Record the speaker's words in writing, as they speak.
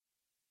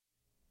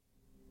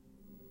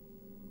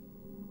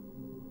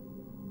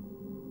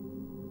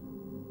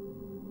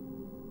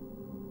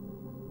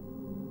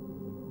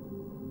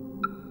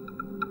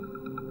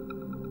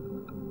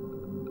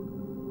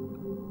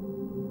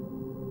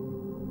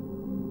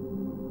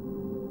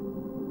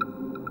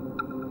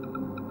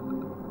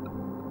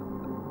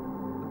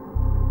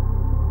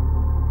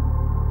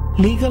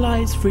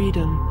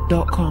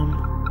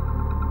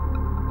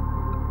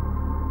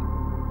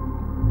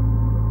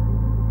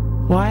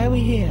LegalizeFreedom.com. Why are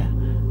we here?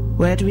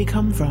 Where do we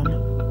come from?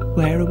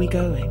 Where are we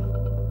going?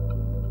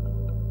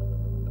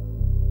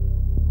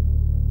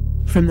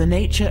 From the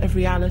nature of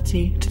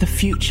reality to the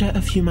future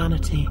of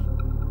humanity.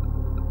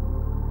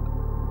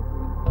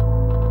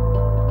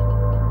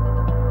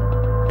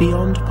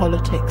 Beyond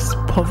politics,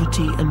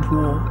 poverty and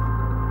war.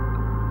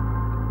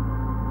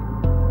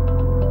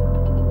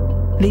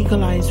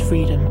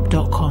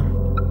 LegalizeFreedom.com.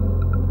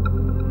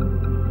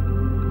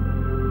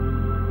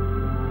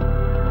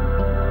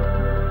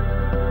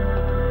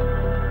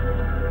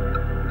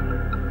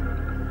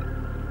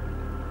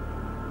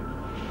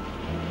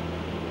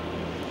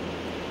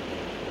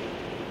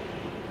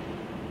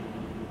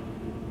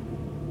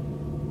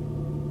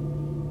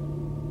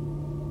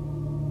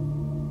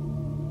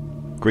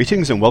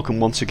 Greetings and welcome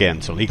once again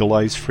to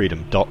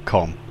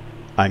LegalizeFreedom.com.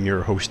 I'm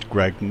your host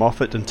Greg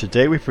Moffat, and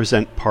today we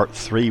present part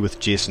 3 with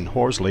Jasun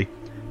Horsley,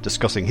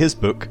 discussing his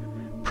book,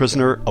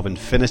 Prisoner of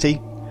Infinity,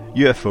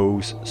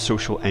 UFOs,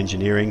 Social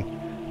Engineering,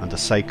 and the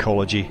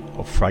Psychology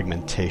of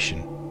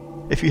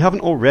Fragmentation. If you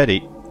haven't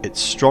already, it's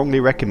strongly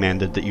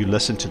recommended that you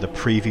listen to the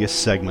previous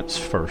segments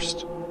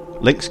first.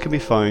 Links can be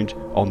found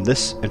on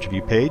this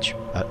interview page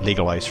at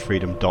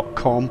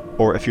LegalizeFreedom.com,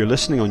 or if you're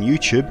listening on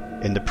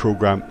YouTube, in the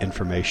programme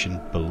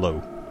information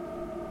below.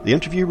 The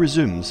interview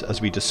resumes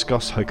as we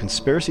discuss how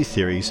conspiracy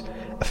theories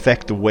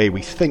affect the way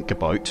we think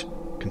about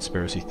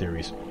conspiracy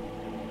theories.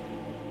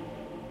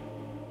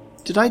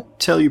 Did I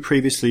tell you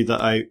previously that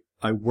I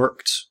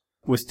worked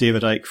with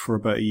David Icke for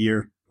about a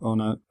year on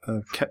a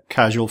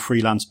casual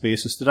freelance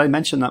basis? Did I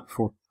mention that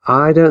before?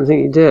 I don't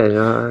think you did.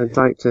 I'd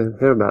like to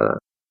hear about that.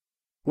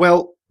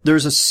 Well,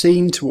 there's a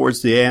scene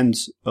towards the end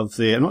of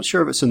I'm not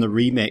sure if it's in the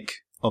remake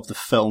of the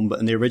film, but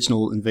in the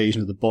original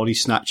Invasion of the Body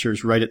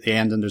Snatchers, right at the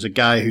end, and there's a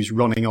guy who's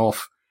running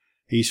off.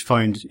 He's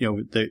found,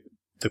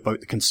 about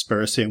the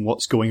conspiracy and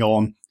what's going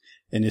on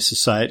in his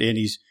society, and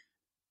he's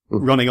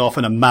running off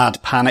in a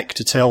mad panic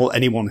to tell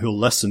anyone who'll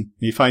listen.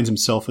 He finds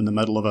himself in the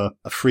middle of a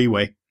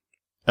freeway,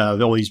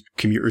 all these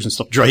commuters and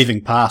stuff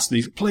driving past, and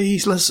he's,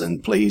 please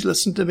listen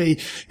to me.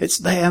 It's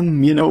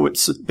them,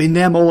 it's been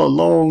them all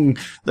along.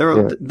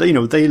 They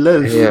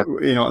live,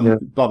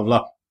 and blah, blah,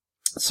 blah.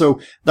 So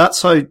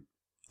that's how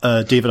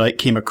David Icke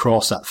came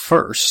across at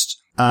first.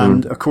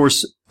 And of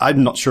course,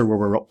 I'm not sure where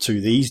we're up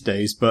to these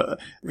days, but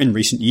in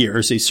recent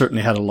years, he's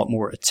certainly had a lot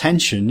more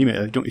attention.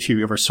 I don't know if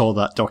you ever saw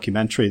that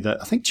documentary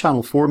that I think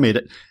Channel 4 made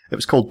it. It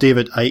was called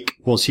David Icke,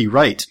 Was He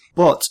Right?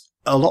 But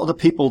a lot of the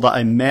people that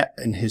I met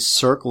in his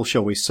circle,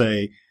 shall we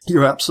say,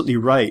 you're absolutely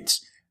right.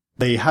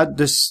 They had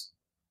this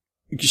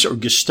sort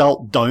of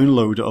gestalt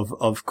download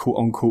of quote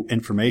unquote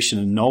information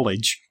and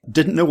knowledge,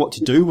 didn't know what to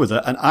do with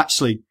it, and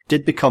actually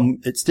did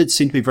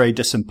seem to be very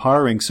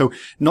disempowering. So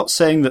not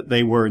saying that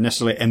they were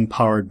necessarily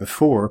empowered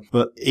before,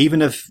 but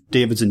even if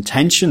David's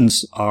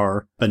intentions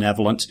are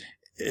benevolent,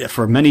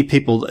 for many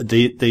people,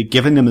 they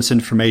giving them this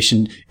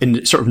information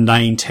in sort of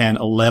 9, 10,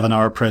 11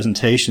 hour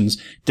presentations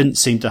didn't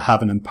seem to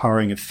have an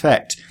empowering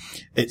effect.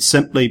 It's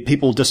simply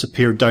people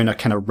disappeared down a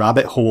kind of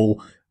rabbit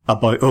hole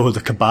about,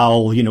 the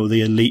cabal, the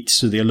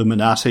elites, the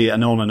Illuminati,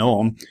 and on and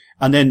on.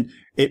 And then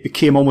it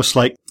became almost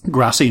like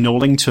Grassy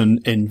Knowlington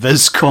in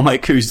Viz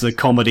Comic, who's the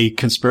comedy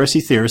conspiracy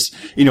theorist.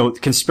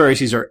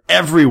 Conspiracies are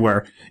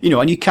everywhere,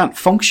 and you can't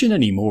function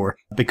anymore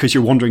because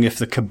you're wondering if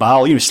the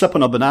cabal, slip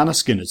on a banana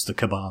skin, it's the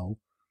cabal.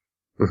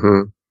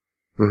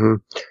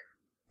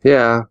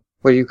 Yeah.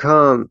 Well, you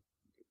can't.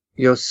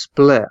 You're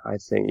split, I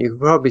think. You can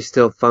probably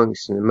still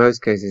function. In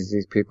most cases,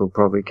 these people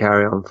probably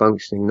carry on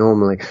functioning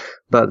normally,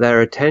 but their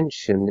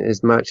attention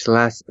is much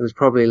less, it was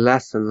probably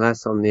less and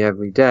less on the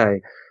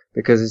everyday,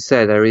 because as I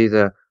say, they're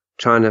either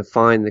trying to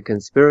find the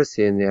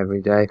conspiracy in the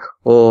everyday,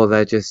 or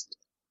they're just,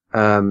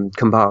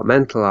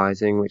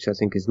 compartmentalizing, which I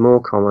think is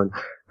more common,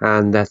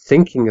 and they're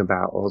thinking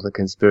about all the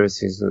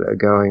conspiracies that are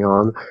going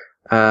on,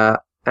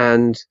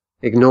 and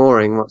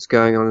ignoring what's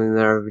going on in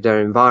their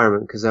everyday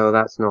environment, because,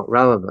 that's not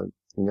relevant.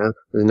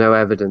 There's no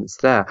evidence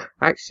there.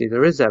 Actually,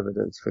 there is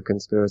evidence for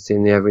conspiracy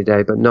in the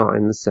everyday, but not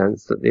in the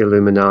sense that the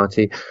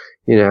Illuminati,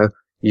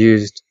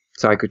 used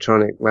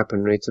psychotronic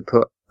weaponry to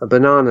put a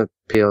banana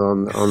peel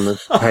on the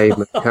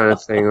pavement kind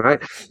of thing,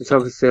 right? It's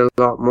obviously a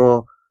lot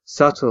more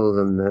subtle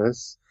than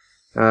this.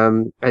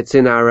 It's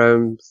in our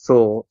own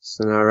thoughts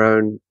and our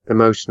own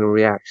emotional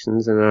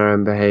reactions and our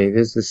own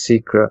behaviors, the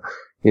secret,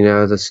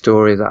 the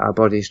story that our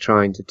body's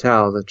trying to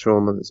tell, the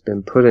trauma that's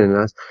been put in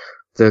us,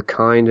 the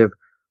kind of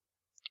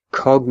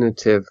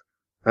cognitive,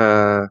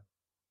 habitual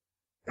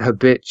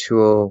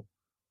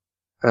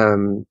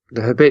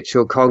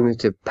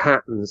cognitive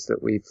patterns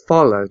that we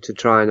follow to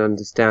try and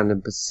understand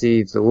and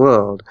perceive the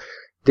world.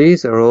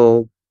 These are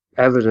all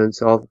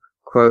evidence of,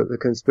 quote, the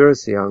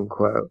conspiracy,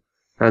 unquote.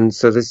 And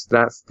so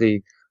that's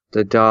the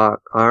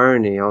dark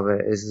irony of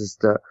it is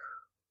that,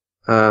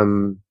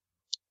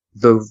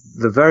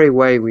 the very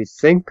way we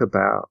think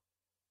about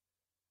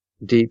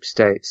deep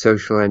state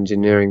social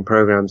engineering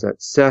programs,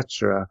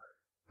 etc.,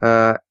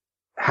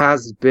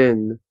 has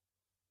been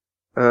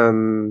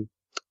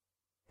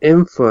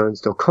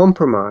influenced or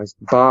compromised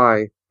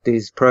by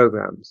these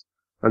programs.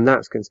 And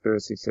that's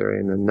conspiracy theory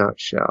in a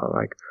nutshell.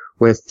 Like,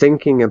 we're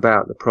thinking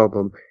about the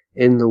problem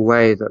in the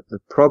way that the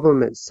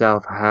problem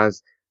itself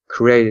has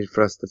created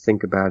for us to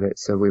think about it,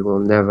 so we will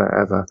never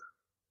ever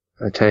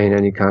attain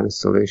any kind of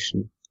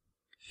solution.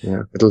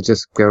 Yeah, it'll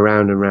just go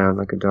round and round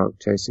like a dog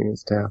chasing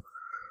its tail.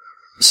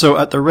 So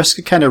at the risk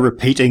of kind of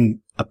repeating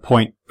a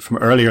point from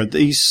earlier,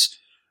 these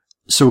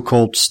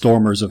so-called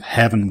stormers of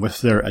heaven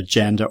with their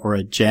agenda or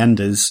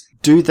agendas,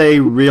 do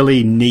they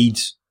really need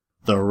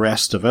the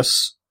rest of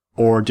us?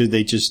 Or do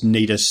they just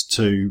need us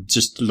to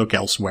just look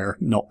elsewhere,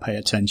 not pay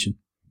attention?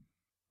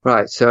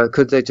 Right, so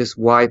could they just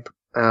wipe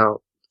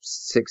out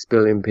 6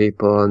 billion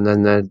people and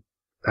then they'd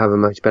have a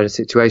much better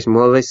situation?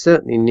 Well, they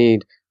certainly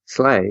need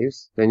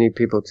slaves. They need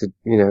people to,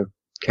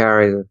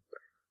 carry the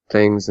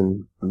things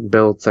and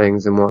build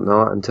things and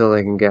whatnot until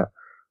they can get,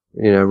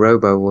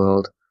 Robo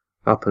World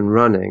up and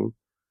running.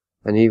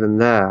 And even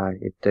there,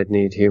 they'd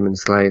need human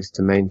slaves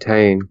to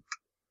maintain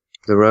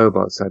the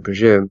robots, I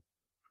presume.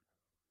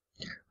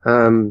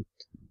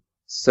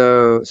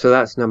 So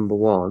that's number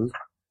one.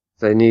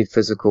 They need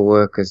physical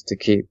workers to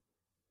keep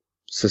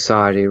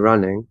society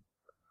running,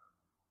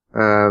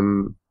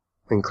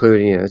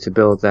 including, to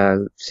build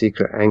their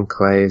secret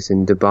enclaves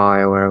in Dubai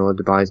or wherever. Well,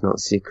 Dubai's not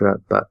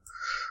secret, but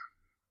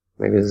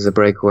maybe there's a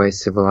breakaway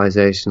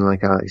civilization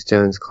like Alex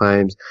Jones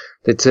claims.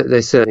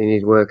 They certainly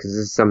need workers.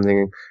 This is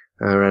something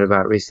I read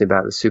about recently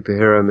about the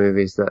superhero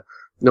movies, that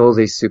all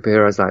these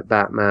superheroes like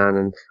Batman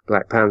and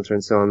Black Panther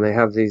and so on, they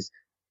have these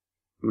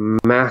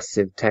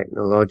massive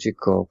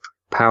technological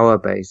power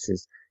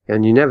bases,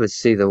 and you never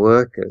see the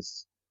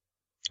workers.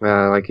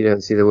 Like you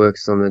don't see the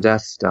workers on the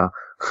Death Star,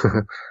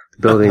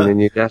 building the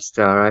new Death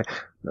Star, right?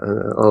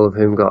 All of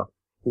whom got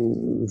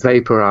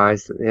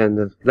vaporized at the end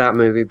of that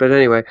movie. But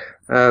anyway,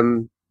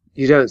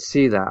 you don't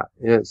see that.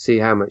 You don't see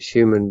how much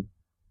human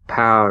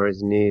power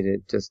is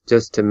needed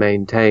just to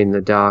maintain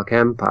the Dark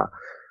Empire.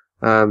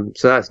 So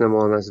that's number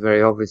one. That's a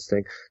very obvious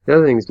thing. The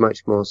other thing is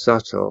much more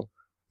subtle,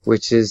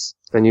 which is,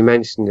 and you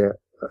mentioned it,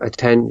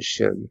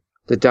 attention.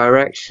 The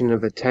direction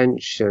of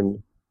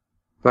attention.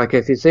 Like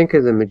if you think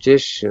of the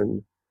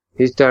magician,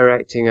 he's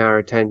directing our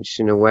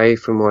attention away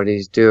from what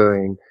he's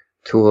doing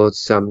towards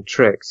some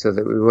trick so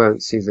that we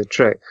won't see the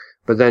trick.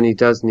 But then he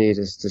does need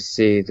us to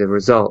see the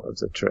result of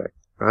the trick,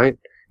 right?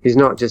 He's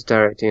not just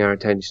directing our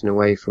attention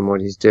away from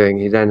what he's doing.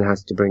 He then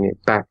has to bring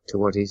it back to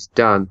what he's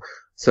done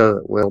so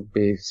that we'll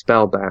be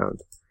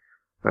spellbound.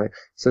 Right.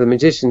 So the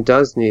magician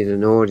does need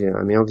an audience.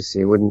 I mean,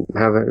 obviously,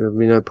 there'd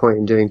be no point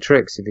in doing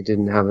tricks if he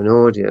didn't have an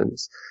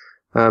audience.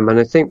 And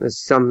I think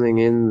there's something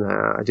in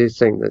that. I do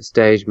think that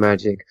stage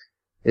magic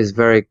is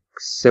very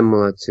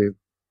similar to,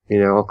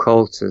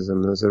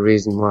 occultism. There's a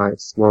reason why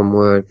it's one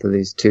word for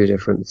these two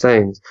different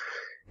things,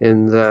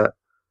 in that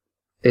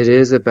it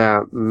is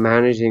about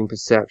managing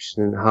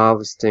perception and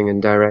harvesting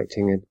and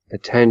directing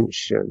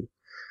attention.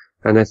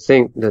 And I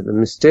think that the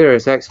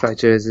mysterious X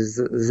factor is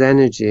that there's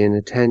energy in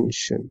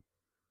attention.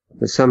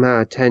 But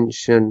somehow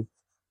attention,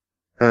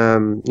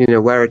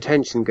 where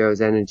attention goes,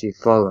 energy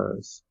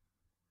follows.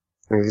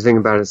 And if you think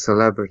about a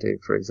celebrity,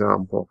 for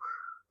example,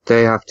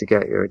 they have to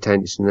get your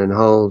attention and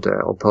hold it,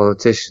 or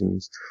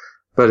politicians.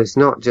 But it's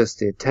not just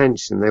the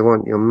attention. They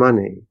want your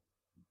money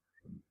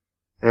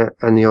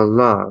and your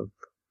love.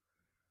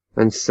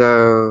 And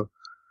so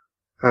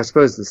I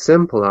suppose the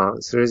simple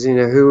answer is,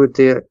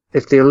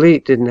 if the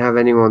elite didn't have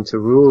anyone to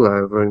rule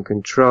over and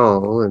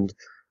control and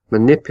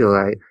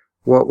manipulate,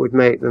 what would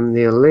make them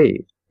the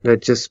elite?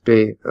 There'd just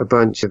be a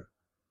bunch of,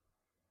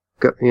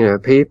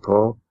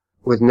 people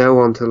with no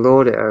one to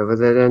lord it over.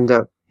 They'd end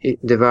up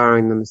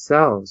devouring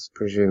themselves,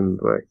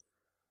 presumably.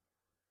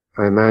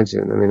 I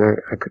imagine. I mean,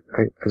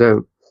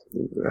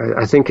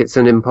 I think it's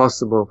an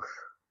impossible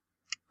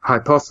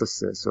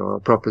hypothesis or a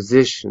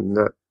proposition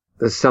that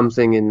there's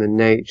something in the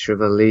nature of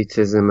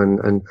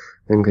elitism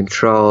and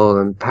control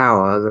and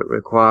power that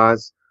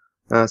requires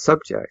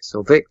subjects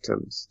or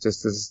victims.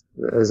 Just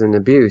as in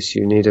abuse,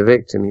 you need a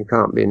victim. You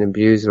can't be an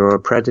abuser or a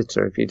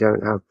predator if you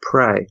don't have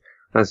prey.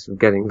 That's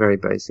getting very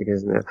basic,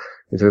 isn't it?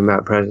 We're talking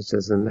about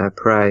predators and their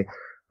prey.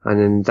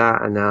 And in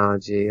that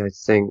analogy, I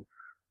think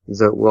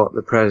that what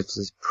the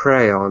predators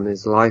prey on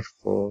is life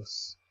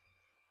force,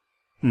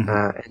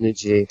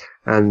 energy,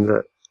 and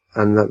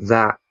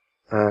that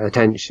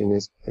attention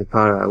is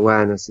part of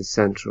awareness is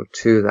central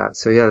to that.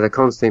 So yeah, they're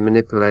constantly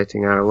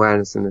manipulating our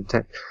awareness and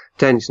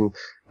attention,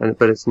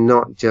 but it's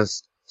not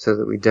just so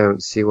that we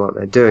don't see what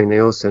they're doing. They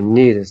also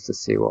need us to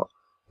see what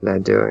they're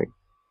doing.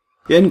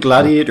 Yeah, in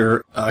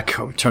Gladiator, I'm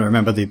trying to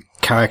remember the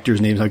characters'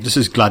 names. Like, this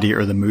is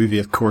Gladiator, the movie,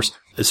 of course.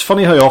 It's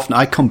funny how often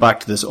I come back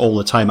to this all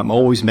the time. I'm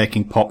always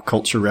making pop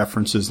culture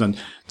references, and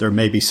there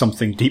may be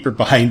something deeper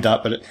behind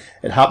that, but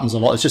it happens a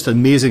lot. It's just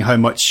amazing how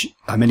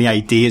many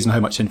ideas and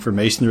how much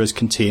information there is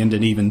contained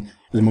in even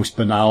the most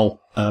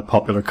banal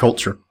popular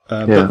culture.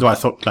 Though I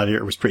thought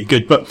Gladiator was pretty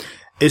good. But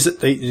is it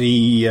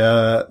the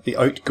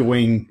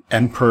outgoing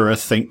emperor, I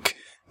think,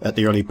 at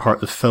the early part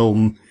of the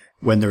film,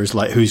 when there's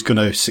like who's going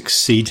to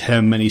succeed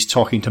him, and he's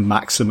talking to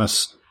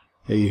Maximus,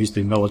 who's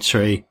the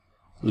military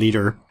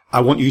leader,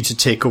 I want you to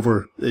take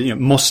over,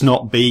 must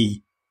not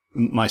be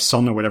my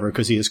son or whatever,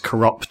 because he is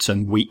corrupt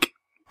and weak.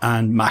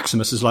 And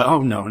Maximus is like,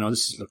 oh no,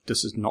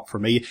 this is not for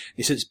me.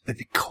 He says, but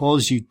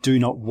because you do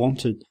not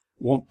want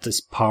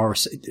this power,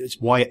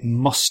 it's why it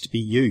must be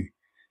you.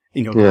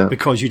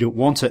 Because you don't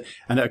want it.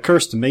 And it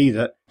occurs to me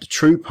that the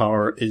true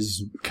power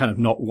is kind of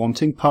not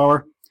wanting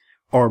power,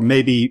 or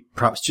maybe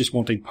perhaps just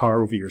wanting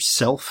power over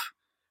yourself,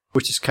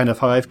 which is kind of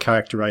how I've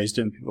characterized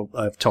it.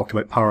 I've talked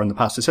about power in the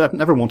past. I said I've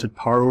never wanted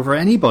power over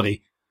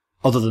anybody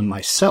other than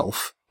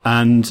myself.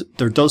 And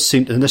there does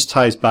seem to, and this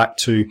ties back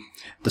to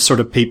the sort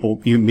of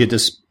people, you made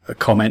this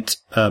comment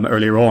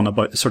earlier on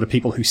about the sort of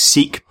people who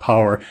seek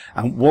power,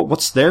 and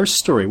what's their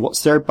story?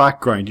 What's their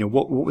background?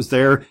 What was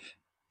their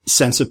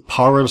sense of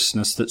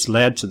powerlessness that's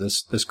led to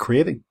this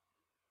craving?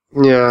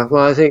 Yeah,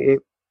 well, I think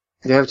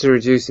you have to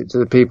reduce it to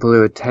the people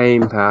who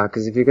attain power,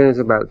 because if you're going to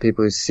talk about the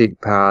people who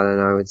seek power,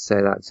 then I would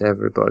say that's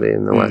everybody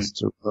in the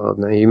Western world.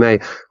 Now, you may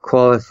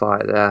qualify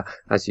it there,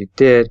 as you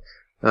did,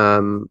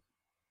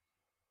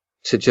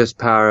 to just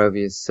power over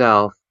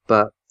yourself,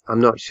 but I'm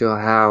not sure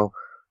how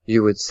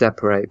you would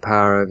separate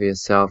power over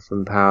yourself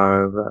from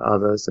power over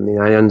others. I mean,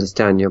 I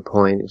understand your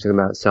point. You're talking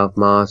about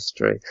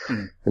self-mastery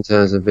in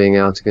terms of being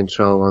able to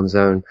control one's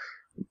own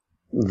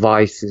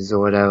vices or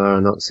whatever,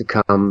 and not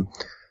succumb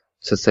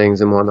to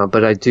things and whatnot.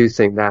 But I do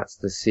think that's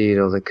the seed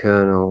or the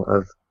kernel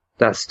of,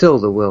 that's still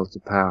the will to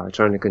power,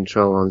 trying to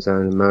control one's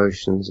own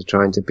emotions,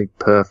 trying to be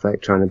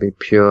perfect, trying to be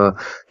pure,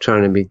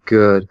 trying to be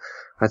good.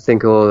 I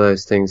think all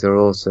those things are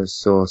also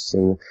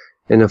sourced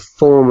in a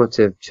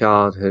formative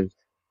childhood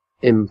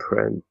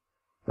imprint,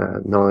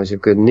 knowledge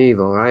of good and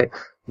evil, right?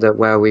 That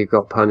where we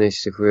got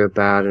punished if we were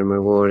bad and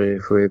rewarded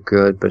if we were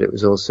good, but it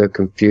was also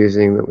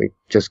confusing that we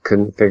just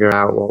couldn't figure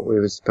out what we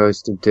were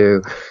supposed to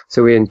do.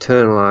 So we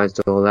internalized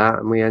all that,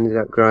 and we ended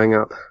up growing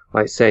up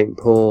like St.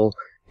 Paul,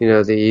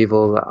 the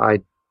evil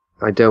that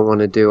I don't want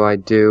to do, I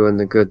do, and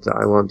the good that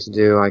I want to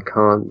do, I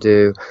can't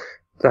do.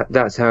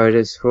 That's how it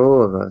is for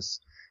all of us,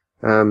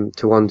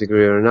 to one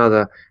degree or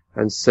another.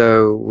 And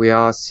so we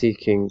are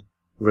seeking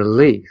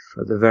relief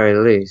at the very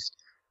least,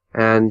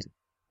 and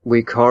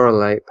we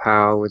correlate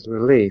power with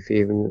relief,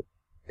 even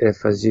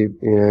if, as you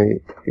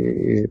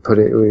put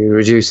it, we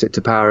reduce it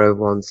to power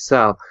over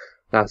oneself.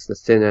 That's the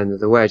thin end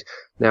of the wedge.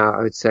 Now,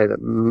 I would say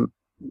that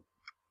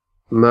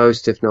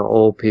most, if not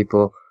all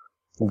people,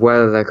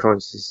 whether they're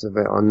conscious of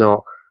it or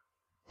not,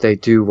 they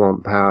do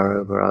want power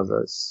over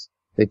others.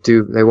 They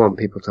want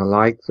people to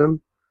like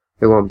them.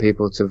 They want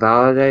people to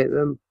validate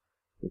them.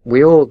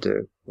 We all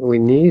do. We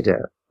need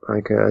it.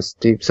 Like a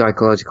deep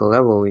psychological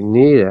level, we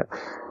need it.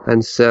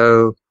 And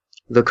so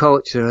the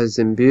culture has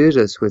imbued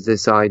us with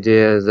this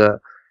idea that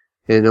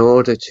in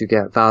order to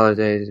get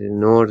validated,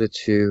 in order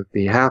to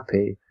be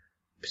happy,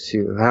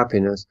 pursuit of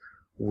happiness,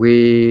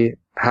 we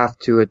have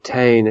to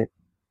attain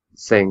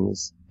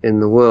things in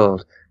the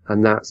world,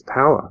 and that's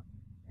power.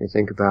 You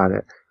think about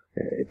it.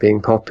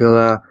 Being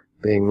popular,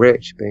 being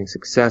rich, being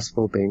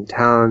successful, being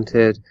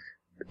talented,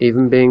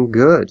 even being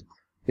good.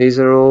 They've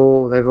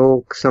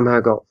all somehow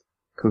got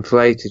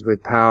conflated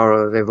with power,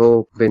 or they've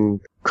all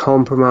been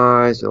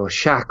compromised or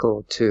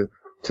shackled to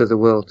the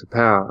will to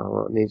power,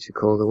 or what Nietzsche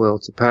called the will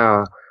to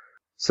power.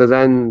 So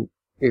then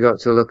you got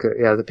to look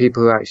at, the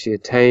people who actually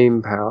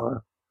attain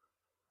power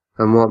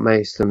and what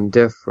makes them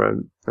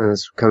different. And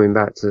it's coming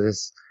back to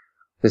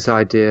this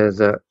idea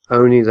that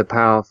only the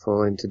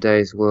powerful in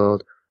today's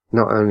world,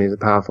 not only the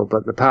powerful,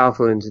 but the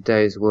powerful in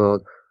today's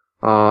world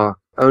are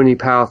only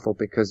powerful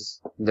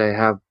because they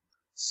have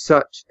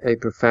such a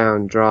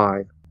profound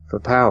drive for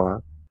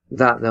power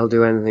that they'll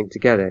do anything to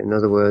get it. In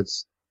other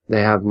words,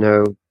 they have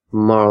no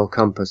moral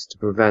compass to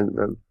prevent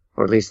them,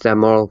 or at least their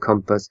moral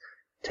compass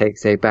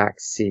takes a back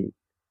seat.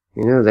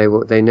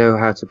 They know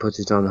how to put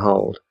it on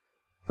hold.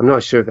 I'm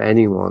not sure if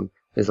anyone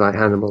is like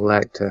Hannibal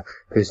Lecter,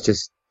 who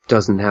just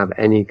doesn't have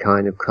any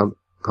kind of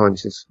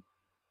conscience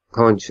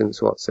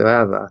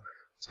whatsoever. I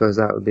suppose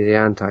that would be the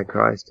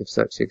Antichrist if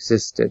such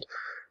existed.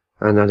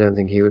 And I don't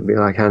think he would be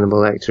like Hannibal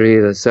Lecter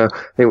either. So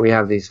I think we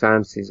have these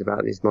fantasies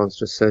about these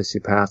monstrous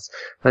sociopaths.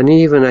 And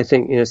even, I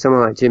think,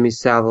 someone like Jimmy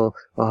Savile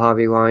or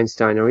Harvey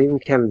Weinstein or even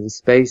Kevin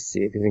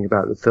Spacey, if you think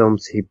about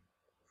the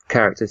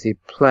characters he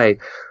played,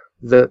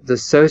 the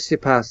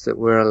sociopaths that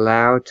we're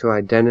allowed to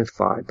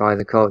identify by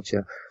the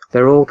culture,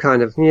 they're all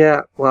kind of,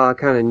 I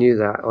kind of knew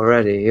that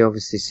already. He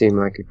obviously seemed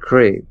like a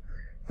creep.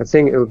 I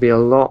think it would be a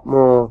lot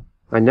more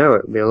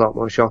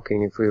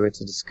shocking if we were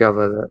to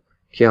discover that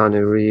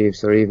Keanu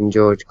Reeves or even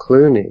George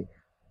Clooney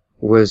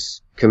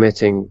was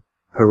committing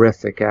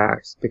horrific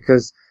acts,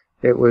 because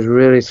it would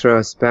really throw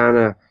a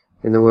spanner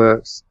in the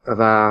works of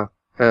our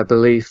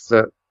belief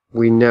that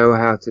we know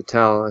how to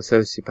tell a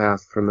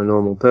sociopath from a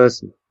normal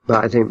person.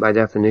 But I think by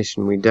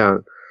definition we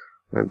don't.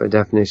 Right? By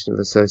definition of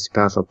a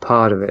sociopath, or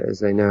part of it is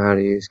they know how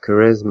to use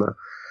charisma.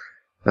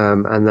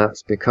 And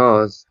that's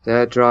because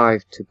their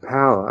drive to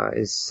power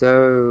is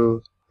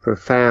so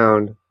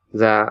profound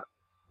that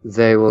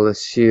they will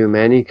assume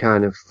any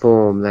kind of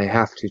form they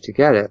have to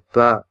get it.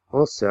 But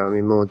also,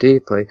 more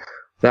deeply,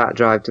 that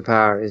drive to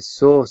power is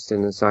sourced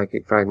in a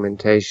psychic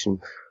fragmentation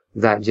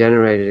that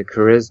generated a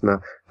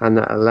charisma, and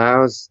that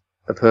allows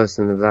a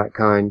person of that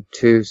kind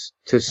to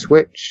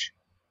switch,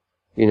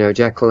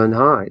 Jekyll and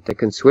Hyde. They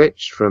can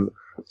switch from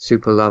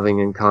super loving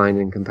and kind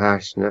and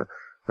compassionate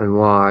and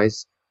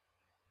wise.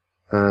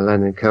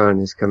 Leonard Cohen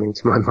is coming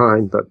to my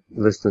mind, but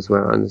listeners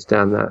won't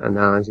understand that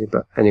analogy.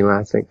 But anyway,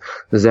 I think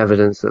there's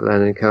evidence that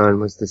Leonard Cohen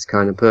was this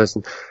kind of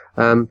person.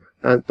 And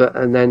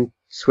then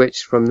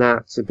switch from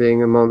that to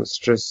being a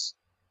monstrous,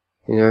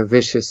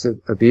 vicious,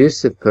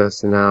 abusive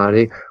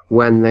personality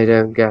when they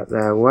don't get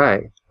their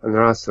way. And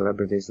there are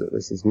celebrities that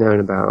this is known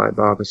about, like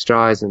Barbra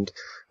Streisand.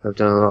 I've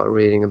done a lot of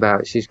reading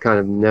about it. She's kind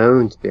of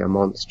known to be a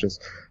monstrous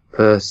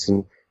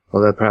person,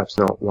 although perhaps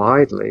not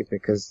widely,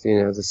 because,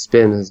 the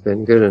spin has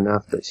been good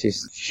enough that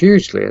she's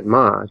hugely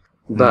admired.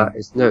 But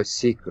it's no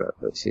secret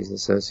that she's a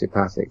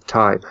sociopathic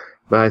type.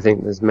 But I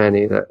think there's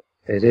many that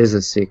it is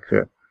a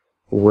secret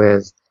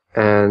with,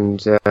 and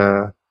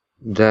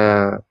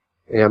they're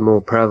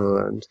more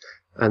prevalent.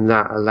 And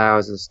that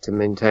allows us to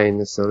maintain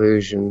this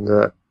illusion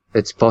that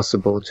it's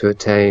possible to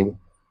attain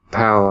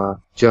power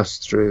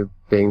just through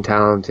being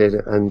talented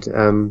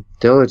and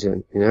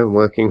diligent,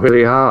 working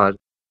really hard.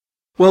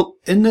 Well,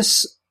 in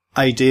this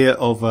idea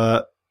of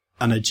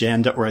an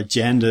agenda or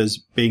agendas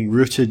being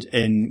rooted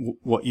in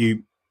what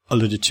you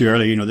alluded to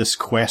earlier, this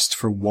quest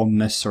for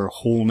oneness or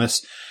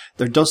wholeness,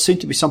 there does seem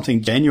to be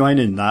something genuine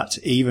in that,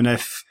 even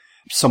if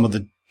some of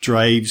the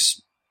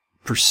drives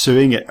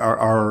pursuing it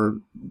are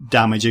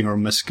damaging or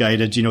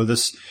misguided.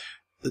 This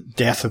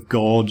death of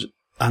God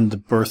and the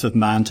birth of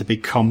man to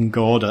become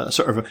God, a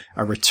sort of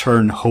a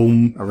return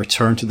home, a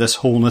return to this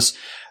wholeness.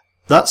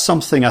 That's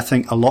something I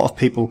think a lot of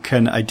people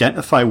can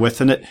identify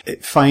with, and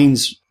it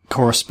finds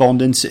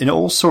correspondence in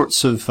all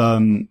sorts of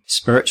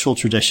spiritual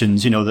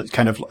traditions, that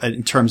kind of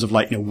in terms of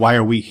why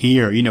are we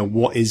here?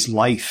 What is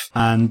life?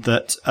 And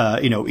that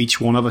each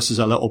one of us is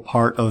a little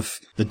part of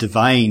the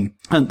divine,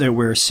 and that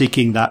we're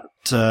seeking that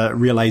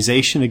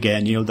realization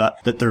again,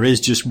 that there is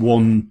just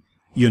one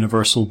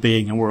universal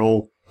being and we're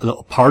all a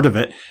little part of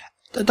it.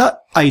 That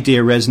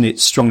idea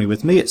resonates strongly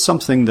with me. It's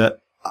something that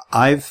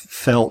I've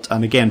felt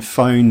and again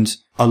found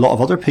a lot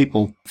of other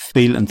people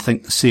feel and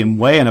think the same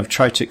way, and I've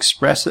tried to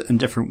express it in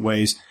different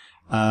ways.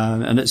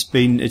 And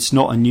it's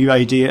not a new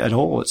idea at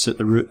all. It's at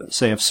the root,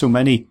 say, of so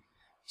many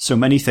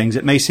things.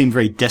 It may seem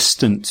very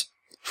distant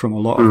from a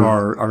lot of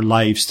our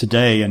lives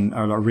today and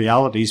our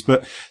realities.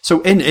 But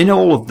so in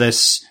all of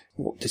this,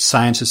 what the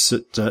scientists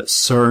at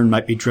CERN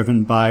might be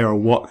driven by, or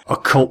what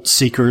occult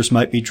seekers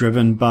might be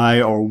driven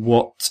by, or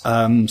what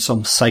some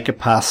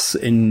psychopaths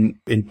in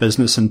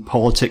business and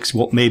politics,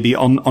 what may be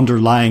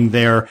underlying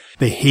their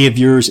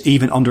behaviors,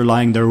 even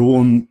underlying their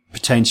own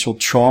potential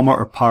trauma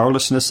or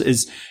powerlessness,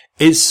 is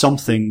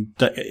something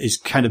that is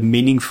kind of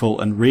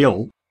meaningful and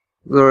real.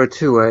 There are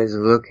two ways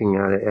of looking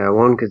at it. Yeah,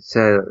 one could say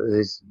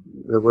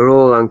that we're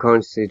all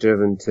unconsciously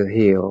driven to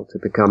heal, to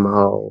become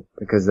whole,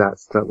 because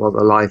that's what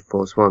the life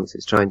force wants.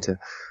 It's trying to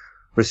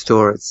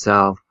restore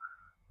itself.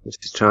 It's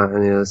just trying,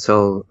 the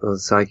soul or the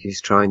psyche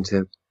is trying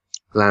to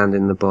land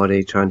in the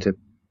body, trying to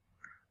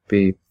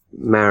be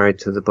married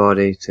to the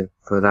body,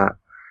 for that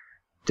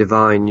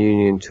divine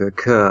union to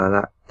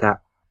occur.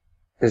 That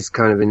is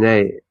kind of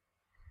innate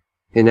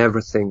in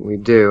everything we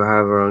do,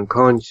 however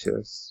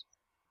unconscious.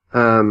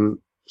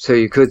 So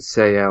you could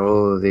say,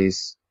 all of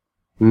these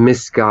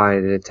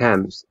misguided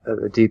attempts, at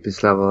the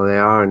deepest level, they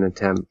are an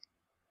attempt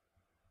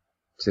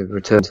to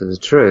return to the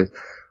truth.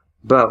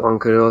 But one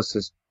could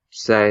also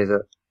say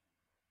that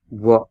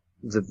what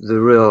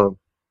the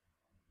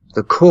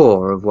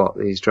core of what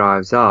these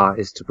drives are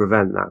is to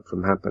prevent that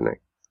from happening.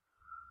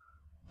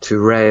 To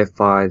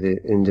reify the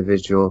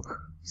individual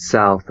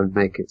self and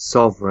make it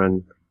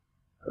sovereign,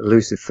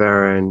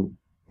 Luciferian,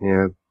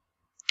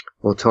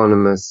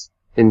 autonomous,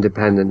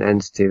 independent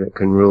entity that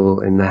can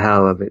rule in the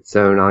hell of its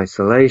own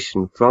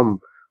isolation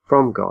from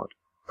God,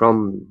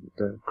 from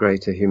the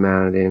greater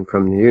humanity and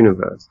from the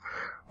universe.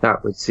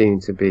 That would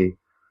seem to be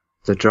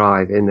the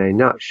drive in a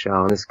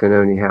nutshell. And this can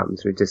only happen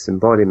through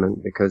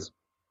disembodiment, because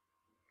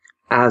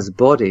as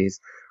bodies,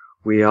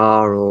 we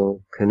are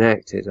all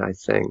connected, I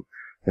think.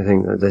 I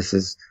think that this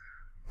is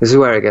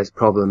where it gets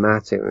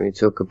problematic when we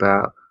talk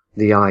about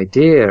the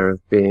idea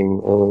of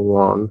being all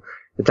one.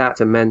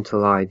 That's a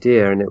mental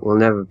idea, and it will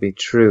never be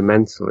true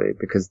mentally,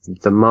 because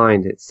the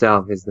mind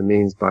itself is the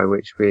means by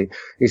which we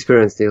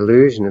experience the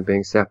illusion of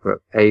being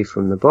separate, A,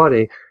 from the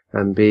body,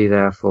 and B,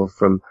 therefore,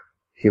 from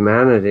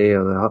humanity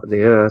or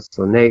the earth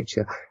or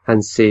nature,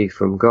 and C,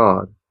 from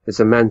God.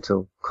 It's a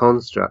mental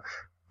construct.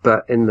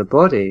 But in the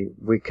body,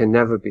 we can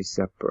never be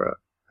separate,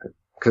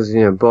 because,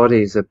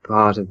 bodies are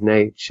part of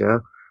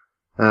nature,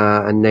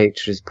 and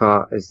nature is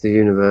the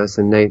universe,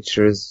 and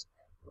nature is,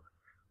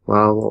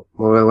 well,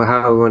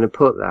 how we want to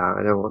put that.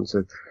 I don't want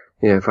to,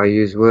 if I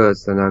use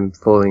words, then I'm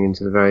falling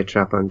into the very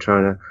trap I'm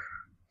trying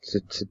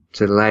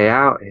to lay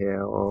out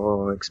here,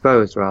 or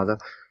expose rather,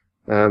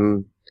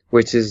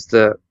 which is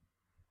that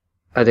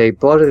at a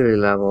bodily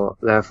level,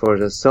 therefore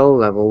at a soul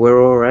level,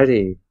 we're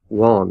already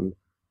one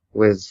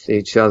with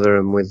each other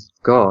and with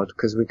God,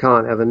 because we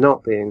can't ever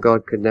not be, and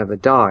God could never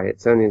die.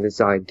 It's only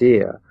this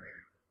idea,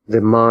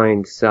 the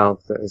mind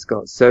self, that has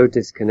got so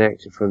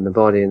disconnected from the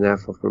body and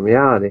therefore from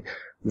reality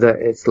that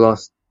it's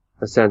lost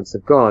a sense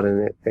of God,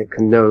 and it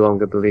can no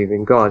longer believe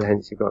in God.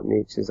 Hence you've got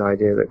Nietzsche's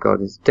idea that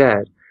God is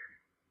dead.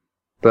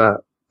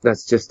 But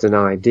that's just an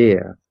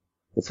idea.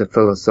 It's a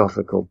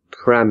philosophical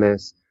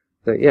premise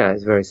that, yeah,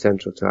 is very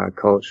central to our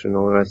culture and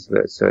all the rest of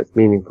it, so it's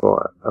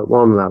meaningful at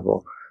one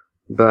level.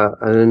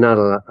 But at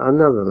another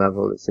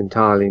level, it's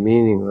entirely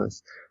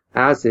meaningless,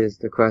 as is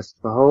the quest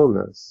for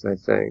wholeness, I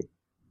think.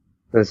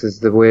 This is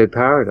the weird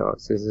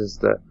paradox, is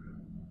that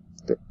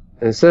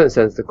in a certain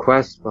sense, the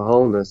quest for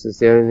wholeness is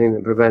the only thing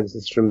that prevents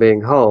us from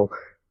being whole.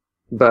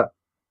 But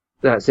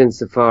that's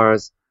insofar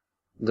as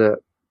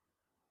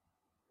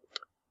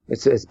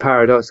it's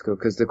paradoxical,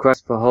 because the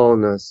quest for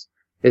wholeness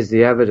is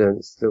the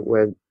evidence that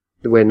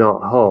we're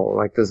not whole.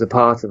 Like there's a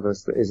part of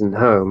us that isn't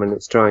home and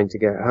it's trying to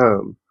get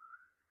home.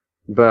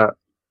 But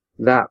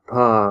that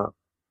part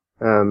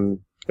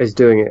is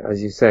doing it,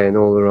 as you say, in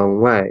all the wrong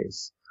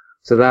ways.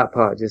 So that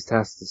part just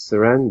has to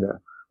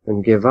surrender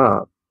and give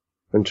up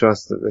and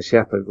trust that the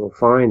shepherd will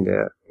find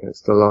it.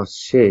 It's the lost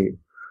sheep.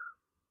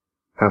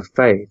 Have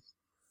faith.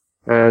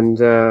 And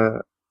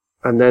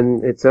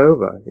then it's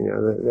over. You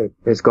know,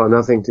 it's got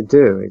nothing to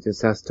do. It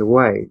just has to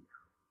wait.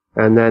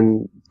 And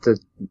then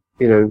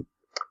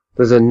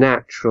there's a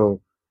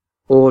natural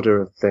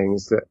order of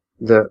things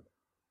that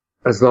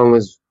as long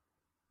as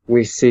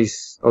we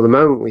cease, or the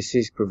moment we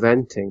cease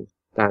preventing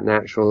that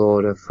natural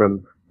order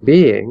from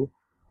being,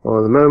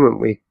 or the moment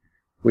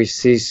we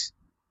cease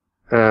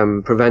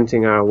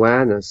preventing our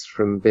awareness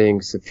from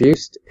being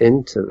suffused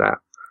into that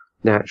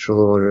natural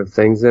order of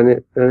things, then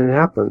it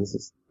happens.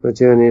 It's the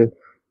journey of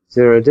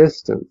zero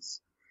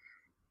distance.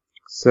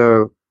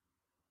 So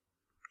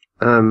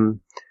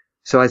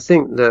I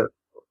think that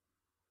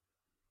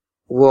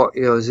what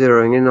you're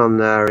zeroing in on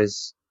there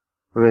is,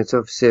 I mean, it's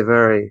obviously a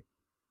very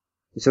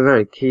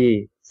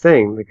key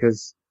thing,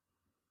 because,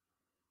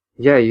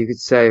 yeah, you could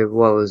say,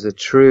 well, there's a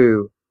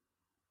true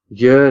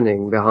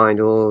yearning behind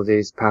all of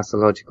these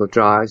pathological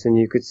drives, and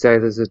you could say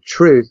there's a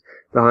truth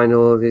behind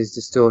all of these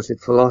distorted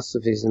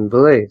philosophies and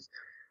beliefs.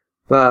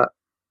 But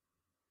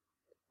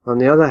on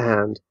the other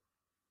hand,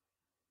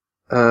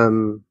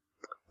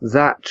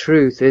 that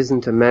truth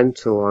isn't a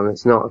mental one,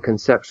 it's not a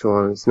conceptual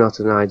one, it's not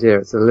an idea,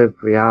 it's a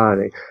lived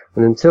reality.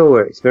 And until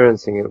we're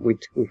experiencing it, we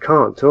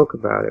can't talk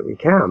about it. We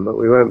can, but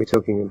we won't be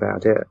talking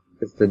about it.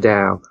 It's the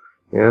Tao,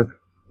 you know?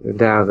 The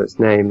Tao that's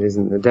named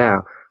isn't the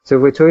Tao. So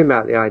if we're talking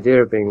about the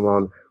idea of being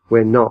one,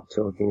 we're not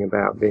talking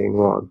about being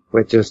one.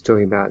 We're just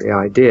talking about the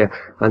idea,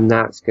 and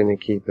that's going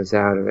to keep us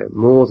out of it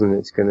more than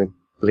it's going to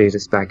lead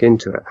us back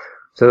into it.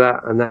 So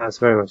that's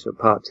very much what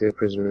part 2 of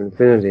Prisoner of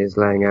Infinity is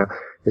laying out,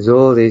 is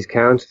all these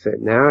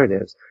counterfeit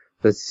narratives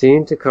that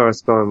seem to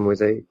correspond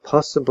with a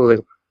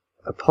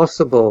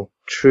possible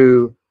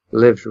true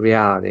lived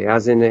reality,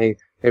 as in a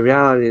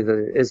reality that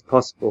it is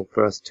possible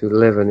for us to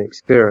live and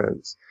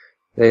experience.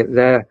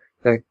 They're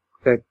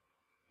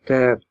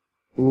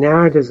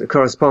narratives that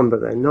correspond, but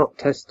they're not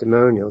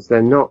testimonials.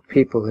 They're not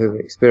people who've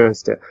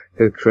experienced it,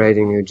 who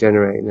are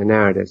generating the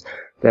narratives.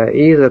 They're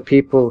either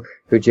people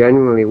who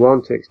genuinely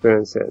want to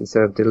experience it and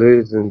so have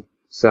deluded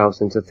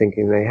themselves into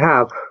thinking they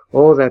have,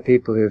 or they're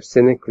people who have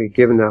cynically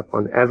given up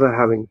on ever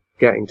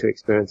getting to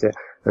experience it,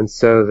 and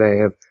so they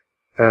have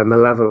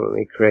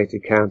malevolently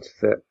created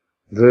counterfeit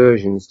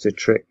versions to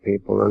trick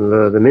people and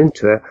lure them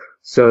into it,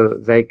 so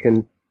that they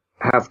can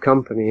have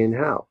company in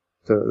hell,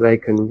 so that they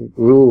can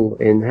rule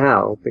in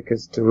hell,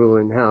 because to rule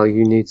in hell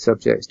you need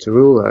subjects to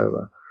rule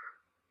over.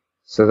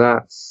 So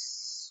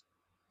that's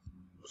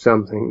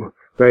something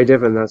very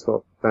different. That's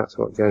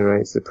what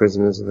generates the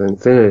prisoners of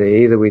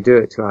infinity. Either we do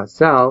it to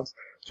ourselves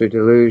through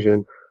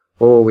delusion,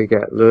 or we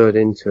get lured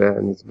into it,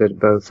 and it's a bit of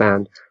both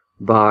and,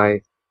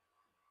 by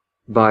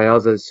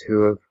others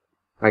who have,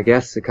 I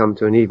guess, succumbed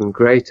to an even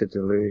greater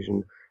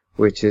delusion,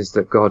 which is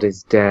that God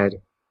is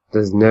dead.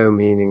 There's no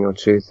meaning or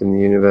truth in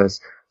the universe,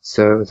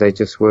 so they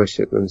just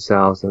worship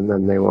themselves, and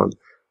then they want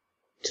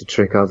to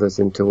trick others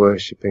into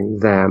worshipping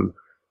them.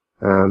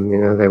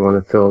 They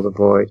want to fill the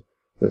void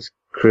that's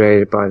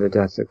created by the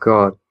death of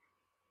God.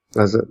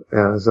 There's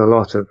a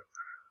lot of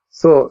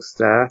thoughts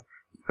there.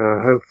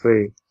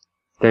 Hopefully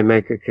they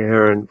make a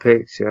coherent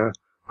picture.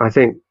 I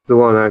think the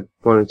one I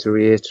wanted to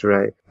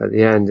reiterate at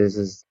the end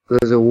is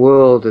there's a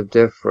world of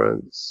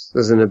difference.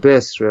 There's an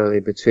abyss,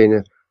 really,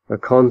 between a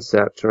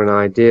concept or an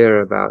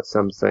idea about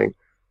something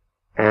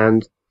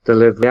and the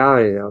lived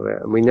reality of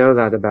it. And we know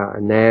that about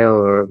a nail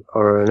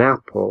or an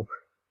apple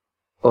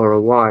or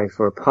a wife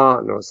or a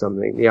partner or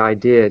something. The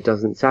idea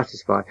doesn't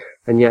satisfy.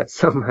 And yet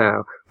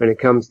somehow, when it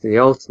comes to the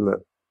ultimate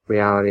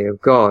reality of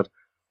God,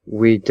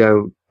 we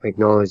don't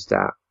acknowledge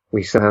that.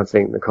 We somehow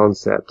think the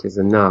concept is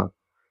enough,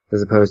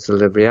 as opposed to the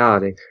lived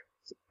reality.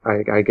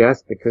 I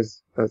guess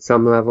because at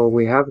some level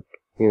we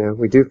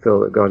do feel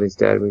that God is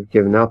dead. We've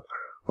given up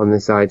on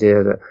this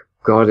idea that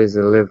God is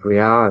a lived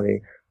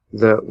reality,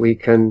 that we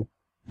can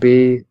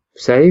be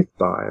saved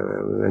by.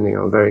 I'm ending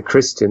on a very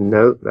Christian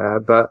note there,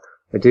 but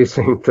I do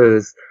think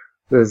there's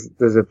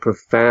a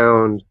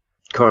profound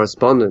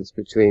correspondence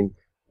between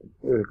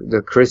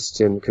the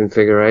Christian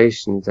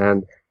configurations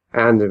and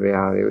the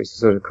reality, which is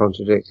sort of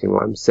contradicting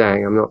what I'm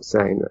saying. I'm not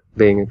saying that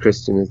being a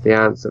Christian is the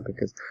answer,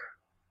 because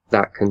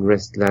that can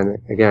risk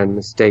then, again,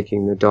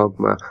 mistaking the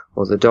dogma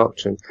or the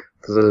doctrine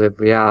for the lived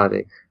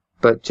reality.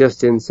 But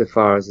just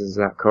insofar as there's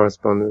that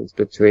correspondence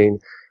between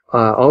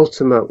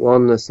ultimate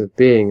oneness of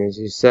being, as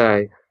you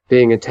say,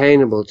 being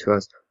attainable to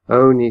us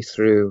only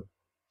through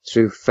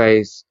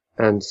faith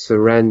and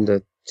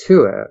surrender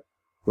to it,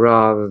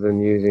 rather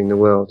than using the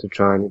will to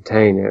try and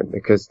attain it,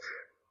 because,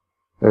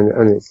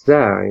 and it's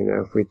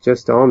there, if we're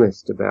just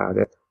honest about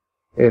it,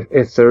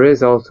 if there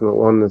is ultimate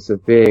oneness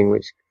of being,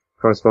 which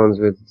corresponds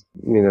with,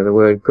 the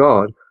word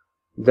God,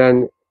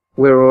 then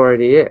we're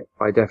already it,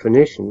 by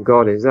definition.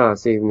 God is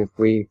us, even if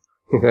we,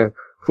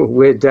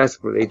 we're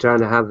desperately trying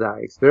to have that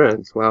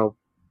experience. Well,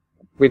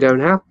 we don't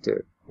have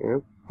to,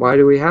 Why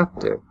do we have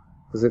to?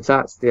 Because if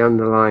that's the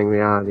underlying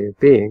reality of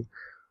being,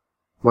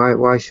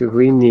 why should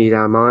we need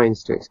our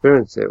minds to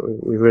experience it?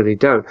 We really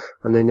don't,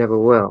 and they never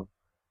will.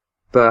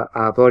 But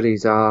our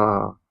bodies they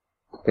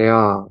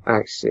are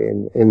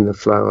actually in the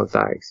flow of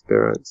that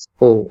experience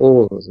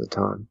all of the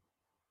time.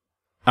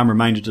 I'm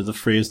reminded of the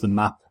phrase, the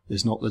map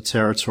is not the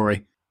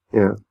territory.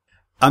 Yeah.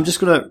 I'm just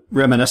going to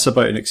reminisce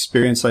about an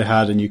experience I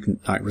had, and you can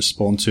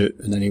respond to it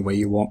in any way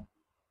you want.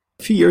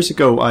 A few years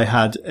ago, I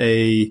had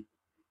a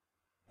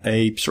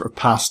sort of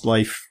past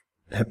life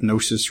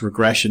hypnosis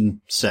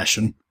regression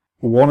session.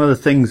 One of the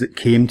things that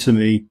came to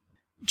me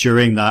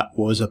during that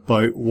was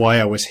about why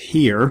I was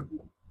here,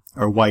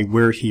 or why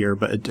we're here,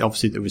 but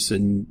obviously it was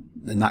in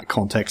that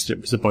context, it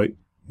was about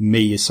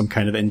me as some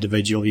kind of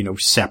individual,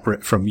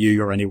 separate from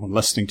you or anyone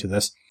listening to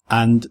this.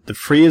 And the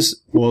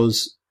phrase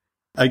was,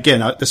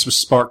 again, this was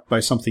sparked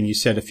by something you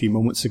said a few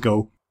moments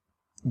ago,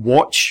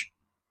 watch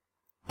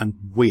and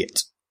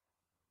wait.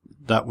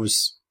 That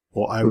was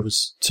what I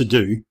was to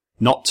do,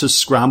 not to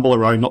scramble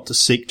around, not to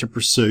seek to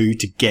pursue,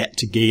 to get,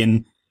 to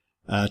gain,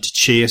 to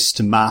chase,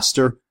 to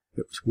master.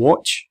 It was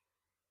watch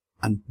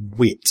and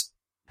wait.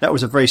 That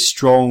was a very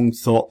strong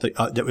thought that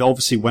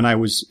obviously when I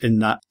was in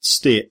that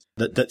state,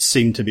 that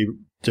seemed to be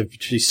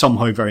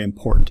somehow very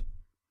important.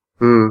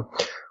 Well,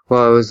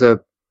 it was a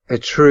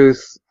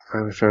truth.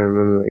 I was trying to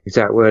remember the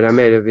exact word. I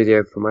made a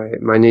video for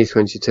my niece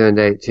when she turned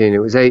 18. It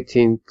was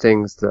 18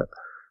 things that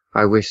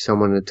I wish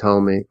someone had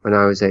told me when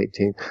I was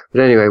 18.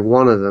 But anyway,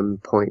 one of them,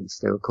 points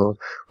they were called,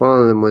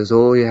 one of them was,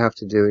 all you have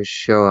to do is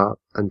show up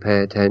and pay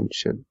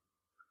attention.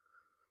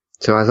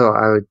 So I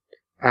thought I would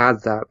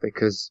add that,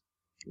 because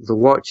the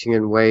watching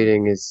and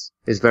waiting is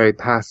very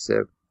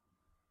passive.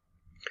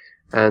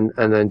 And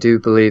I do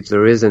believe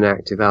there is an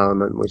active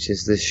element, which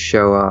is this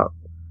show up.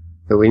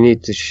 That we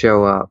need to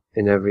show up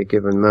in every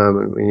given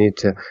moment. We need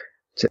to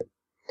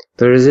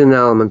there is an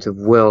element of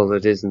will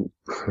that isn't,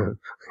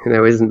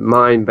 isn't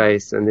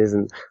mind-based and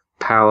isn't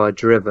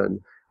power-driven,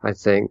 I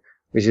think,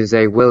 which is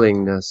a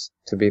willingness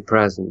to be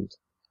present.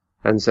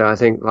 And so I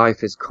think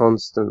life is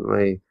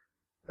constantly,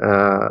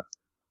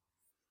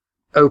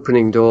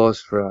 opening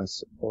doors for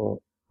us, or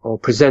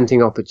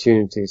presenting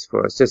opportunities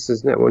for us. Just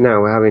as now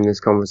we're having this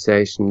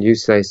conversation, you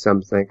say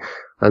something,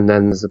 and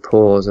then there's a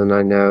pause, and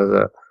I know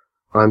that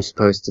I'm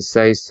supposed to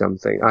say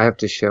something. I have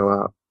to show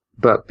up,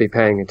 but be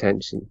paying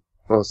attention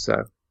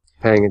also.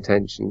 Paying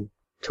attention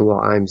to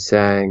what I'm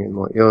saying and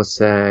what you're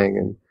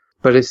saying.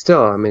 But it's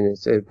still,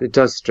 it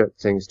does strip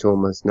things to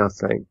almost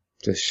nothing.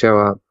 Just show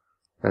up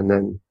and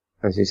then,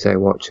 as you say,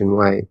 watch and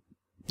wait.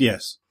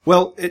 Yes.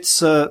 Well,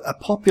 it's a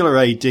popular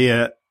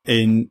idea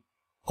in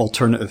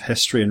alternative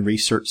history and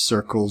research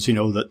circles,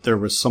 that there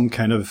was some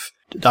kind of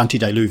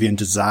antediluvian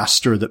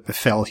disaster that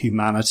befell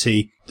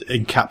humanity,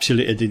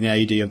 encapsulated in the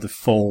idea of the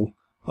fall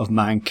of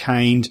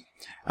mankind,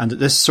 and that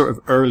this sort of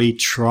early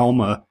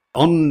trauma,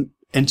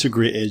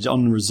 unintegrated,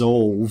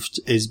 unresolved,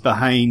 is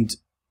behind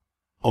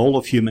all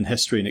of human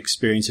history and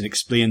experience, and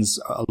explains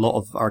a lot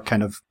of our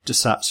kind of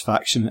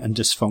dissatisfaction and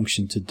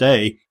dysfunction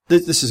today.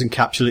 This is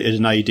encapsulated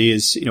in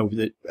ideas,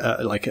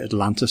 like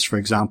Atlantis, for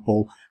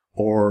example,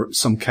 or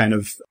some kind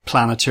of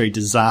planetary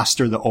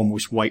disaster that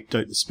almost wiped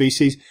out the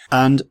species.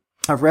 And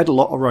I've read a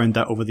lot around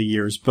that over the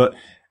years, but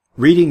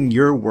reading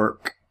your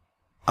work,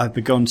 I've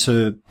begun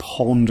to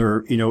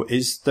ponder,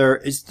 is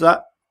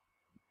that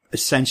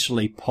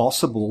essentially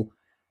possible?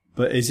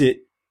 But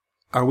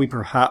are we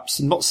perhaps,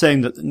 I'm not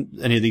saying that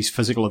any of these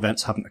physical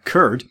events haven't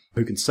occurred,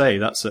 who can say,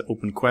 that's an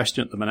open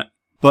question at the minute,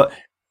 but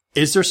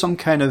is there some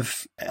kind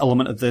of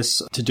element of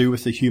this to do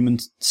with the human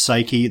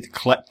psyche, the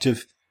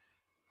collective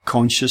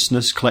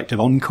consciousness, collective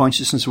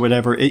unconsciousness, or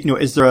whatever?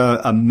 Is there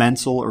a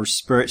mental or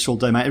spiritual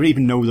dimension? I don't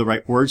even know the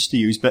right words to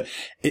use, but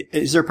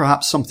is there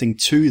perhaps something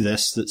to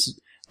this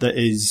that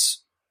is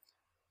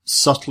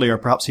subtly or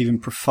perhaps even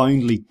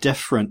profoundly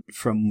different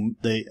from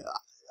the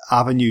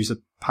avenues of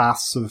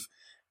paths of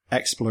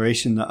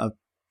exploration that I've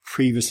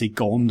previously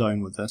gone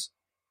down with this?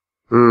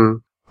 Well,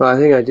 I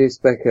think I do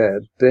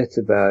speculate a bit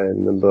about it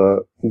in the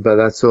book, but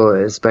that's all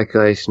it is,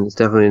 speculation. It's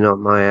definitely not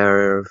my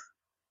area of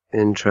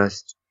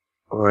interest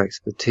or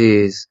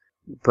expertise.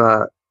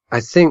 But I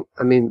think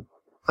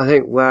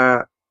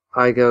where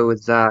I go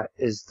with that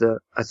is that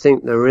I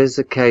think there is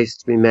a case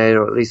to be made,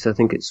 or at least I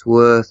think it's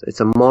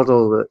a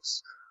model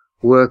that's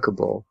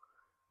workable,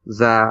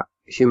 that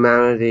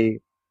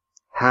humanity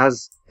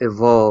has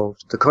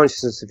evolved, the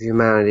consciousness of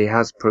humanity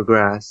has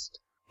progressed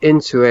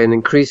into an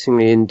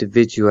increasingly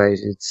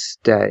individuated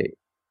state.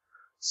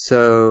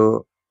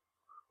 So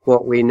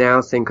what we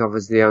now think of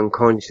as the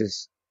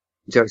unconscious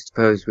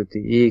juxtaposed with the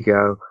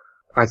ego,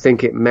 I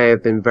think it may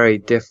have been very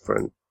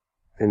different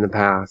in the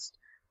past.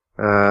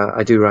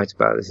 I do write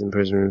about this in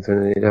Prisoner of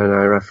Infinity, don't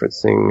I,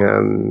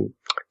 referencing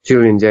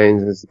Julian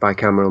James's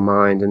bicameral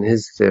mind and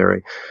his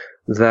theory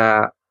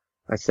that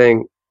I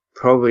think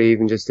probably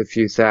even just a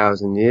few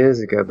thousand years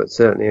ago, but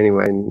certainly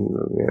anyway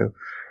in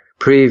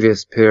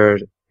previous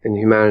period in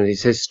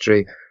humanity's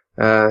history,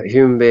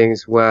 human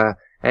beings were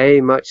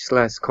A, much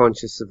less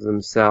conscious of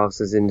themselves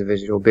as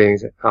individual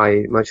beings,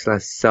 i.e. much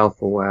less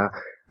self-aware,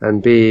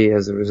 and B,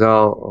 as a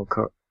result,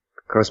 or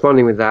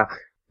corresponding with that,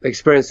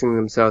 experiencing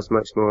themselves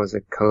much more as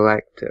a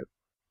collective.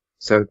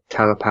 So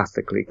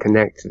telepathically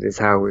connected is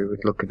how we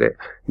would look at it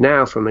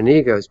now from an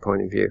ego's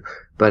point of view,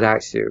 but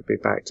actually it would be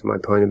back to my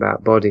point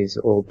about bodies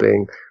all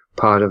being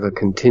part of a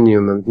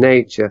continuum of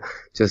nature,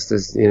 just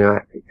as,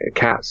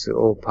 cats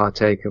all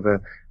partake of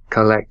a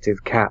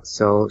collective cat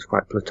soul. It's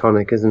quite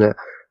platonic, isn't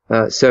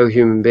it? So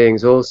human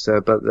beings also,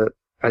 but that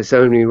it's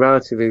only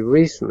relatively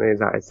recently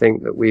that I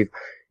think that we've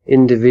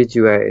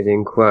individuated,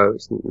 in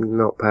quotes,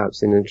 not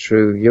perhaps in a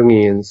true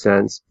Jungian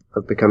sense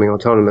of becoming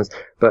autonomous,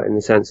 but in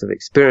the sense of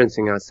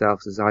experiencing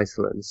ourselves as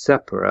isolate and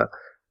separate.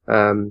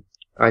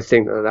 I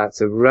think that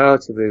that's a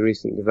relatively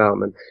recent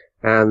development,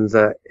 and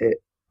that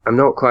I'm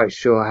not quite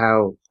sure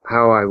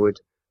how I would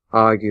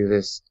argue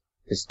this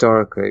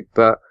historically,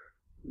 but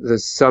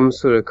there's some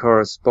sort of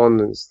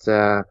correspondence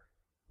there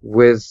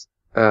with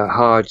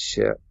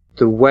hardship.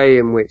 The way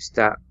in which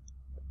that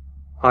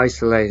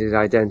isolated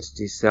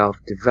identity self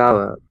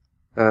developed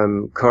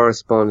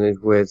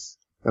corresponded with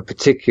a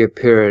particular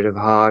period of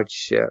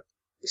hardship,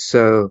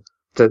 so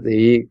that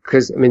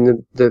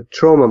the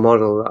trauma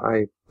model that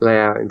I lay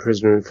out in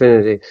Prisoner of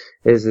Infinity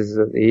is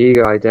that the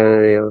ego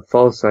identity or the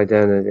false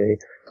identity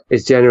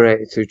is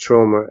generated through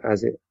trauma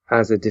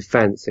as a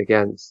defense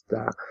against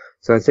that.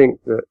 So I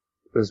think that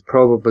there's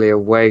probably a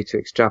way to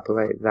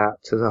extrapolate that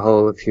to the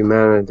whole of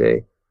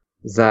humanity,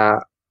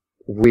 that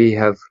we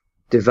have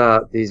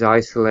developed these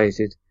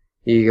isolated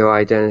ego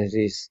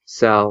identities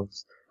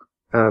selves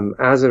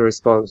as a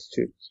response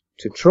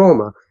to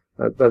trauma,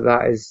 but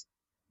that is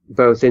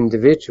both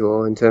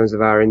individual in terms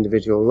of our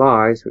individual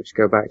lives, which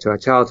go back to our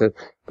childhood,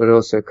 but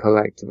also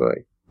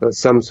collectively. But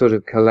some sort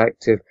of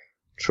collective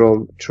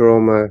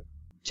trauma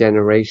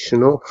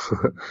generational,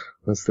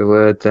 what's the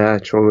word there,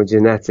 trauma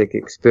genetic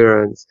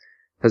experience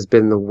has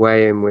been the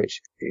way in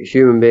which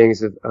human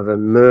beings have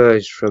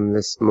emerged from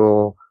this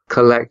more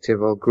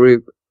collective or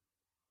group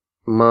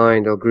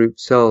mind or group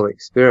soul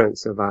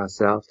experience of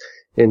ourselves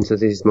into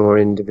these more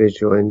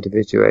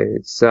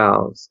individuated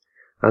selves,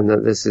 and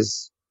that this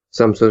is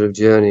some sort of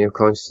journey of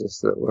consciousness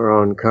that we're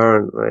on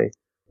currently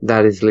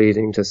that is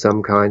leading to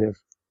some kind of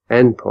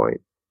endpoint.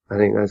 I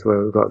think that's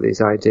where we've got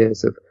these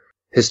ideas of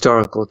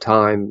historical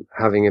time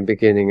having a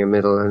beginning, a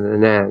middle, and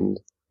an end,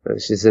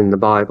 which is in the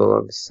Bible.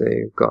 Obviously,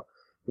 you've got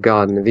the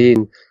Garden of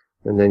Eden,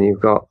 and then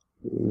you've got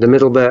the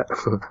middle bit,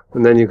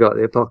 and then you've got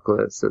the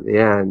apocalypse at the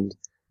end.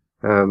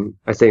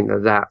 I think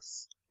that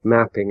that's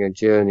mapping a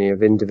journey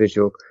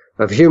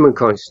of human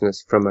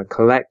consciousness from a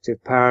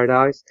collective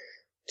paradise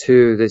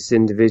to this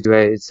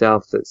individuated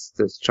self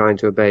that's trying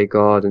to obey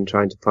God and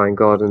trying to find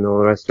God and all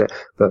the rest of it,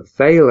 but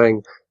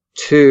failing,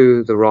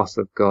 to the wrath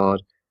of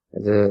God,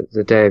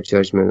 the day of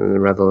judgment and the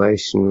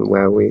revelation,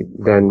 where we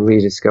then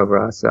rediscover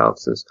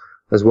ourselves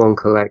as one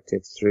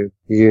collective through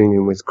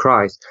union with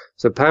Christ.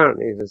 So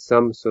apparently there's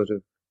some sort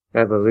of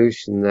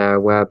evolution there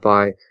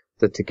whereby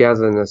the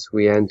togetherness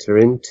we enter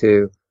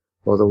into,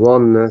 or the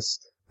oneness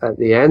at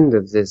the end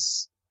of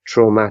this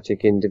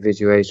traumatic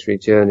individuatory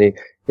journey,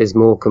 is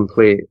more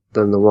complete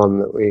than the one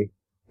that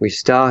we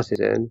started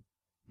in.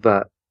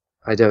 But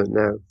I don't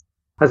know.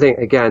 I think,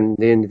 again,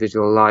 the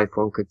individual life,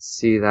 one could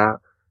see that,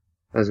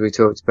 as we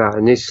talked about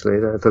initially,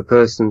 that if a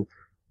person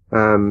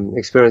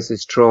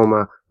experiences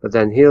trauma but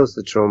then heals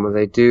the trauma,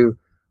 they do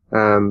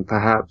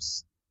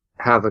perhaps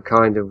have a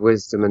kind of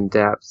wisdom and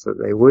depth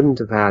that they wouldn't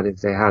have had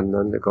if they hadn't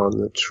undergone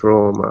the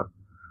trauma.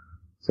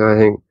 So I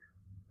think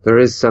there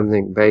is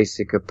something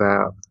basic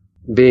about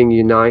being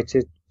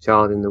united,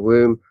 child in the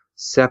womb,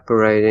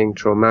 separating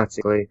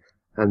traumatically,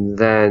 and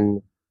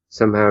then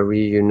somehow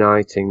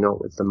reuniting, not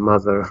with the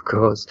mother, of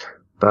course,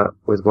 but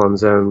with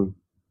one's own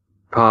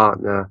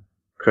partner,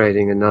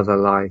 creating another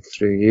life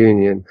through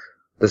union.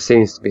 There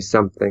seems to be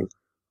something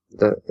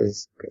that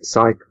is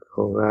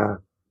cyclical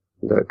there,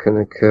 that can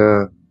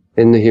occur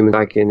in the human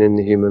psyche and in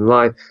the human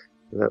life,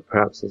 that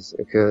perhaps has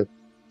occurred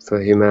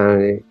for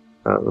humanity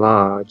at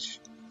large.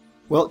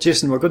 Well,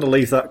 Jason, we're going to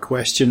leave that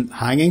question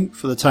hanging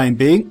for the time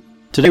being.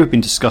 Today we've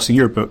been discussing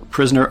your book,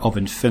 Prisoner of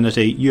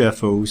Infinity,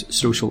 UFOs,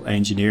 Social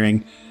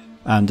Engineering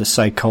and the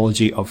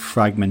Psychology of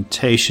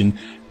Fragmentation.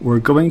 We're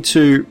going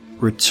to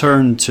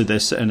return to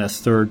this in a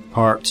third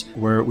part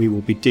where we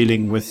will be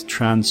dealing with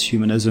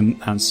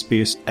transhumanism and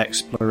space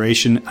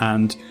exploration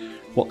and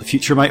what the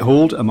future might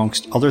hold,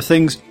 amongst other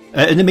things.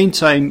 In the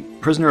meantime,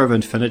 Prisoner of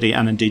Infinity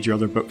and indeed your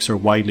other books are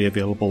widely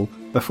available.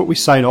 Before we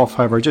sign off,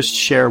 however, just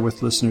share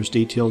with listeners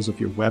details of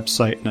your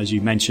website. And as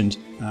you mentioned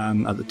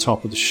at the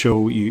top of the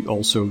show, you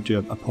also do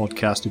a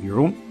podcast of your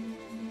own.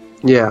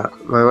 Yeah,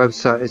 my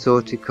website is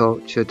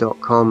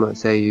auticulture.com.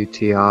 That's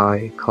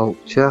AUTI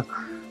culture.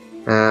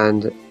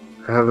 And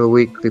I have a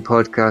weekly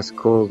podcast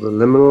called The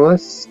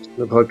Liminalist,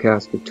 the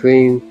podcast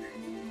between,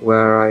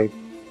 where I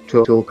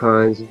talk to all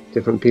kinds of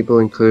different people,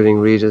 including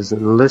readers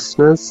and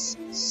listeners.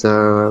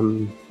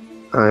 So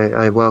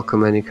I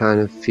welcome any kind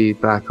of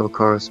feedback or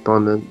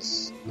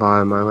correspondence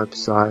via my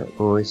website.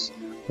 Always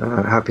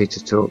happy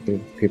to talk to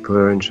people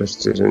who are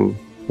interested in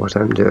what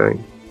I'm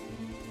doing.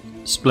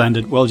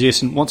 Splendid. Well,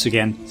 Jason, once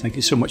again, thank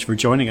you so much for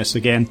joining us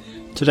again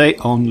today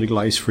on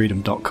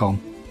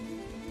LegalizeFreedom.com.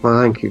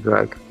 Well, thank you,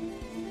 Greg.